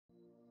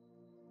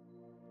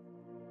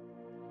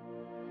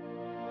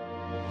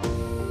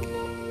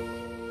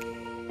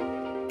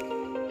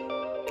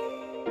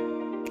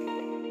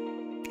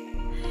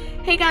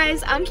Hey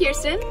guys, I'm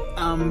Kirsten.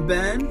 I'm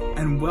Ben,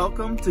 and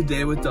welcome to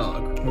Day with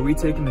Dog, where we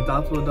take an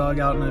adoptable dog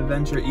out on an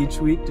adventure each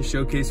week to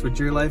showcase what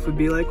your life would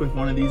be like with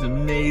one of these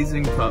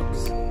amazing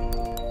pups.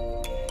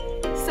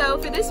 So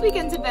for this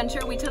weekend's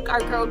adventure, we took our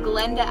girl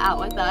Glenda out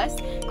with us.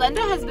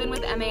 Glenda has been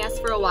with MAS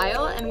for a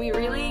while, and we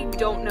really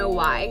don't know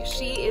why.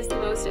 She is the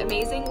most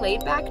amazing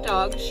laid-back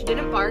dog. She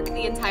didn't bark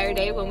the entire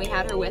day when we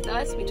had her with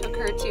us. We took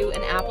her to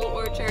an apple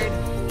orchard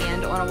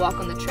and on a walk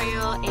on the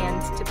trail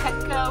and to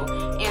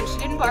PetCo, and she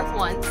didn't bark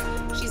once.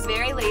 She's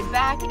very laid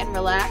back and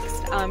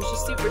relaxed. She's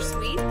super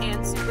sweet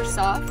and super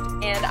soft,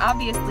 and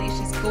obviously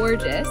she's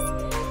gorgeous.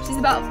 She's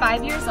about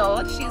 5 years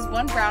old. She has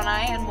one brown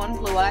eye and one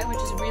blue eye, which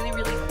is really,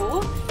 really cool.